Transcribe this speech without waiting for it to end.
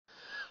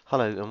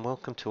Hello and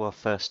welcome to our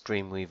first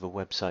Dreamweaver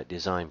website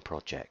design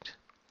project.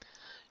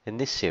 In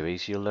this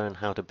series you'll learn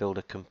how to build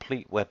a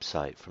complete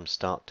website from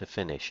start to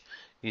finish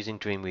using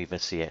Dreamweaver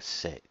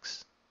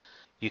CS6.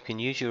 You can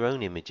use your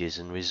own images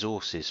and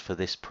resources for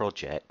this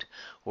project,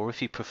 or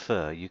if you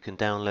prefer you can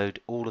download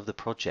all of the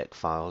project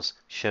files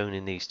shown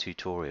in these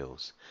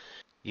tutorials.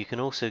 You can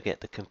also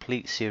get the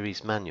complete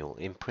series manual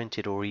in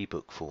printed or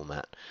ebook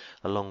format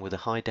along with the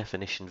high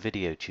definition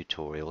video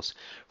tutorials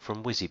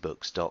from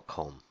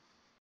wizibooks.com.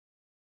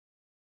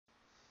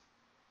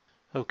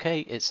 Okay,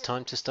 it's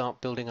time to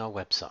start building our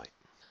website.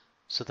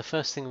 So the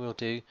first thing we'll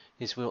do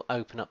is we'll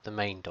open up the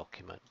main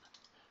document.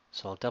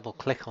 So I'll double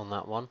click on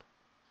that one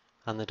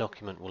and the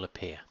document will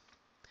appear.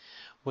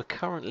 We're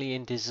currently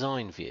in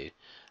design view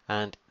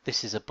and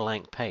this is a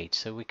blank page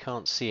so we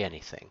can't see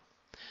anything.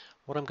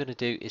 What I'm going to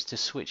do is to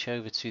switch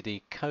over to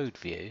the code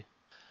view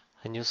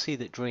and you'll see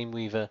that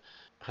Dreamweaver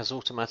has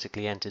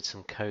automatically entered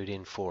some code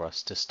in for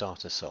us to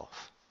start us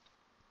off.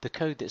 The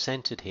code that's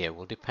entered here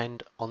will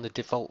depend on the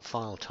default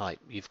file type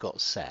you've got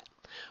set.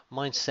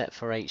 Mine's set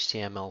for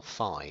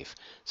HTML5,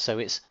 so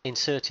it's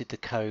inserted the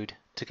code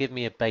to give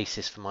me a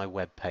basis for my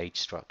web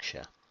page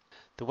structure.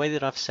 The way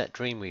that I've set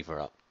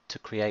Dreamweaver up to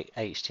create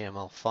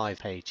HTML5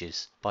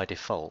 pages by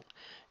default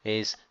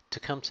is to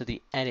come to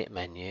the Edit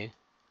menu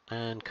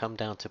and come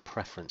down to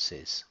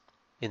Preferences.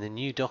 In the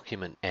New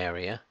Document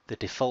area, the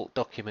default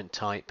document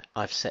type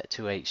I've set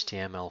to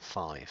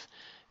HTML5.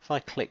 If I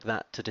click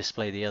that to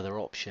display the other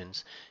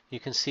options,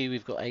 you can see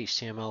we've got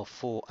HTML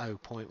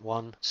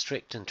 4.0.1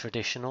 strict and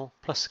traditional,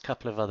 plus a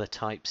couple of other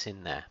types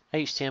in there.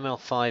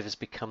 HTML5 has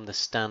become the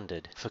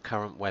standard for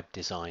current web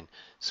design,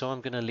 so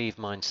I'm going to leave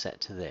mine set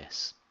to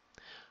this.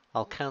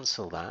 I'll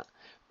cancel that,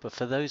 but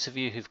for those of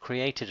you who've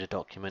created a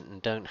document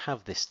and don't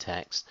have this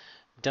text,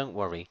 don't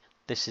worry,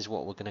 this is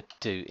what we're going to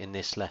do in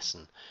this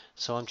lesson,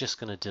 so I'm just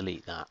going to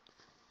delete that.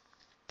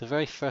 The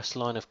very first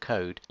line of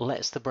code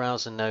lets the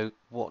browser know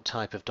what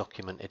type of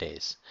document it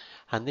is,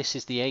 and this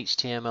is the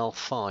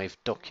HTML5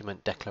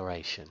 document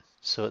declaration.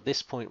 So at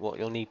this point what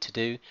you'll need to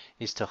do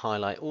is to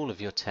highlight all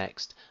of your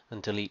text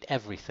and delete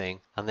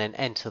everything and then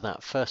enter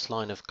that first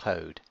line of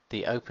code,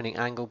 the opening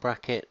angle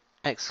bracket,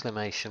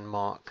 exclamation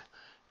mark,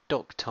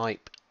 doc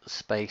type,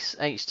 space,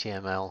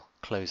 HTML,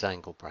 close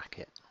angle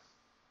bracket.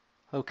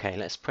 Okay,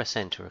 let's press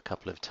enter a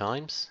couple of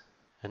times,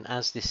 and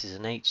as this is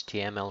an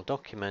HTML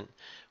document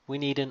we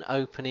need an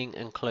opening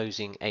and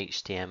closing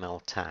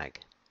HTML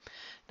tag.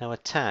 Now a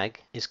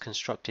tag is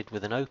constructed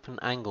with an open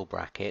angle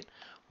bracket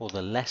or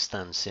the less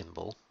than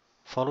symbol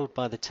followed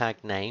by the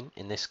tag name,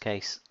 in this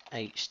case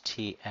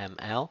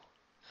HTML,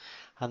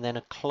 and then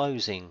a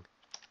closing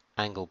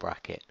angle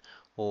bracket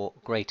or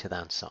greater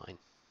than sign.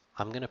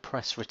 I'm going to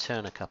press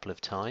return a couple of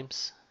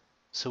times.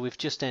 So we've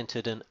just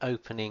entered an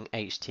opening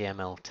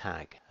HTML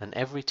tag, and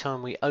every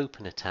time we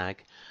open a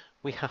tag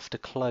we have to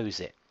close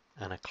it.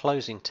 And a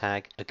closing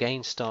tag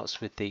again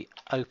starts with the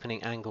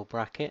opening angle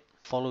bracket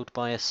followed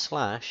by a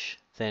slash,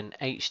 then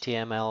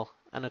HTML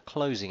and a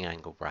closing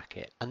angle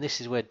bracket. And this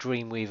is where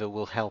Dreamweaver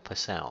will help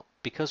us out.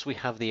 Because we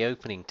have the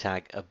opening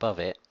tag above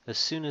it, as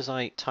soon as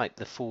I type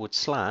the forward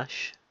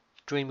slash,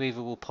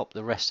 Dreamweaver will pop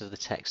the rest of the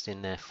text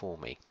in there for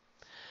me.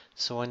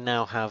 So I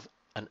now have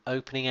an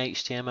opening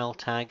HTML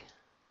tag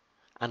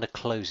and a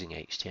closing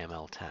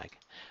HTML tag.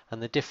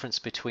 And the difference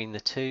between the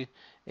two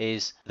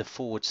is the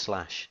forward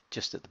slash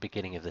just at the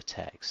beginning of the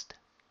text.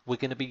 We're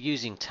going to be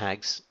using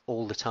tags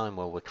all the time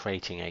while we're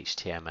creating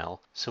HTML,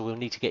 so we'll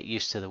need to get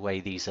used to the way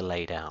these are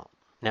laid out.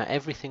 Now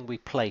everything we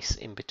place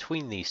in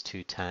between these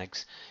two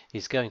tags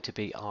is going to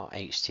be our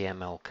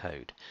HTML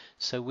code,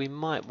 so we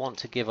might want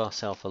to give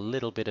ourselves a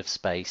little bit of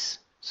space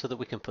so that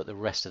we can put the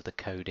rest of the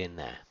code in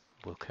there.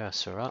 We'll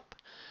cursor up.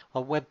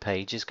 Our web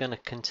page is going to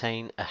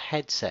contain a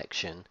head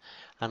section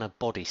and a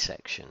body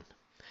section.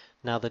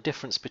 Now the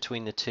difference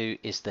between the two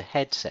is the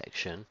head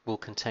section will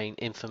contain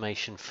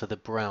information for the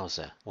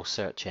browser or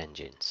search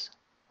engines,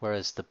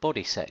 whereas the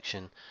body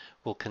section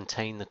will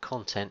contain the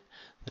content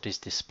that is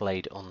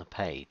displayed on the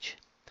page.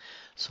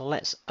 So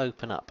let's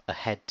open up a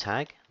head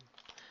tag.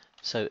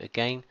 So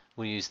again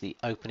we'll use the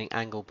opening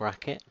angle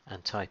bracket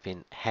and type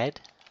in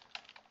head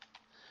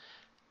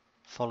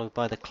followed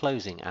by the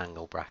closing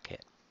angle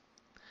bracket.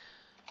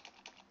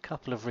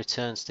 Couple of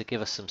returns to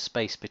give us some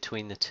space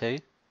between the two.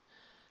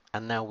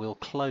 And now we'll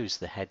close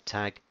the head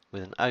tag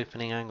with an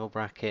opening angle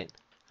bracket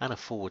and a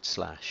forward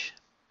slash,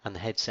 and the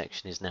head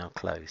section is now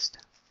closed.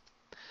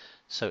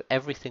 So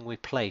everything we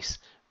place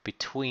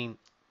between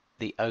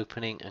the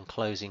opening and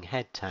closing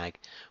head tag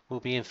will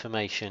be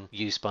information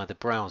used by the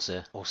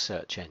browser or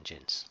search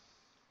engines.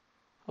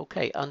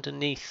 Okay,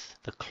 underneath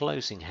the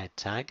closing head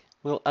tag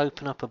we'll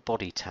open up a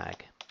body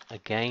tag.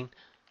 Again,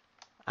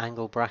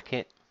 angle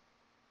bracket,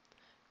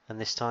 and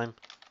this time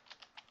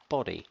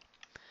body,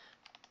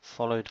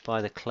 followed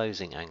by the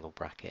closing angle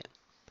bracket,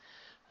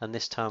 and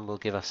this time we'll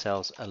give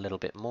ourselves a little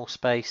bit more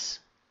space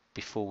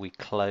before we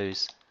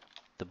close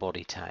the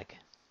body tag.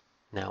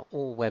 Now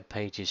all web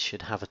pages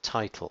should have a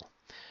title,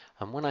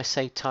 And when I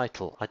say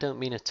title, I don't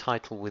mean a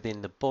title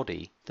within the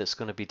body that's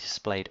going to be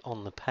displayed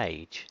on the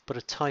page, but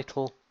a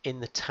title in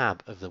the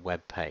tab of the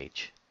web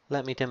page.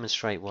 Let me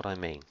demonstrate what I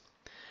mean.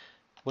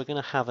 We're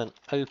going to have an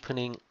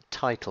opening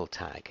title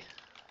tag,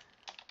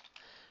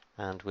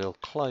 and we'll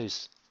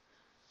close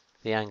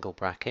the angle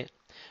bracket,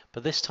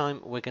 but this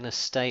time we're going to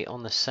stay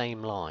on the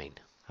same line,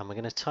 and we're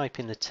going to type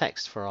in the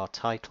text for our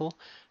title,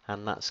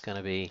 and that's going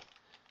to be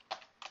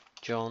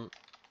John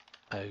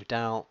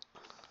O'Dowd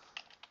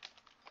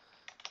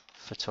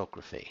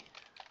Photography.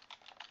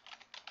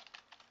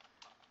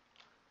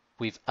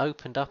 We've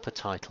opened up a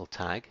title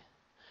tag,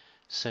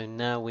 so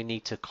now we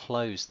need to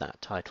close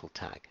that title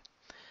tag.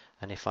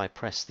 And if I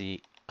press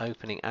the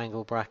opening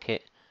angle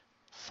bracket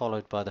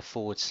followed by the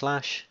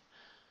 /,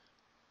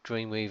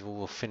 Dreamweaver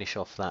will finish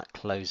off that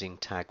closing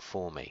tag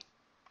for me.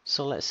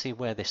 So let's see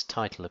where this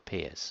title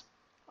appears.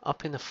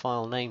 Up in the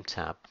File Name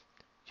tab,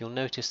 you'll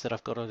notice that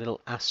I've got a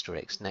little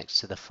asterisk next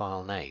to the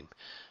file name,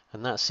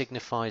 and that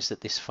signifies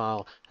that this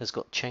file has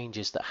got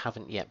changes that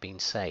haven't yet been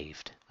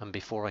saved, and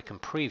before I can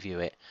preview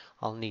it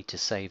I'll need to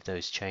save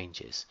those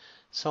changes.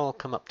 So I'll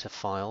come up to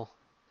File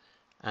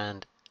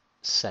and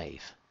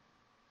Save.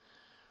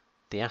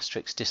 The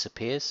asterisk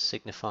disappears,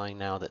 signifying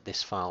now that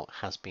this file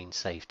has been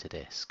saved to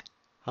disk.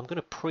 I'm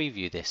going to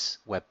preview this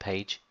web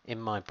page in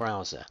my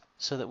browser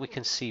so that we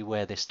can see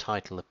where this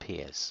title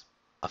appears.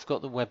 I've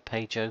got the web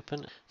page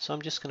open, so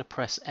I'm just going to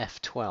press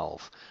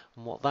F12,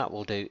 and what that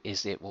will do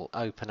is it will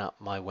open up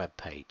my web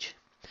page.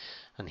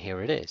 And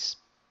here it is,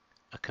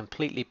 a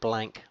completely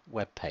blank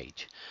web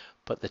page,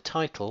 but the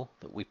title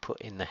that we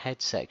put in the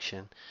head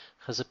section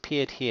has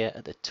appeared here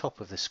at the top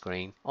of the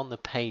screen on the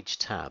Page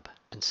tab,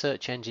 and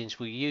search engines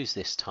will use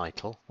this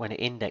title when it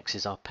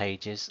indexes our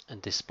pages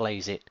and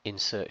displays it in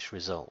search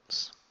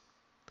results.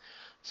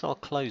 So I'll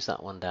close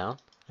that one down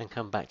and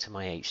come back to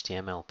my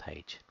HTML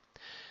page.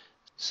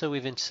 So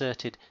we've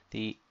inserted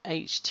the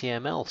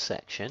HTML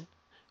section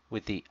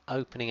with the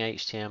opening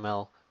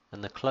HTML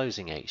and the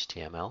closing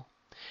HTML,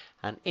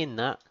 and in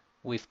that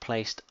we've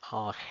placed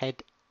our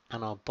head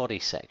and our body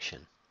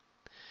section.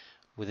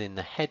 Within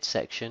the head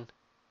section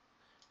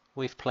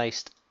we've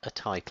placed a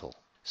title.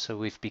 So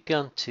we've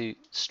begun to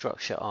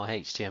structure our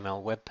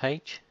HTML web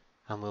page,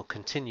 and we'll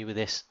continue with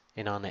this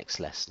in our next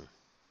lesson.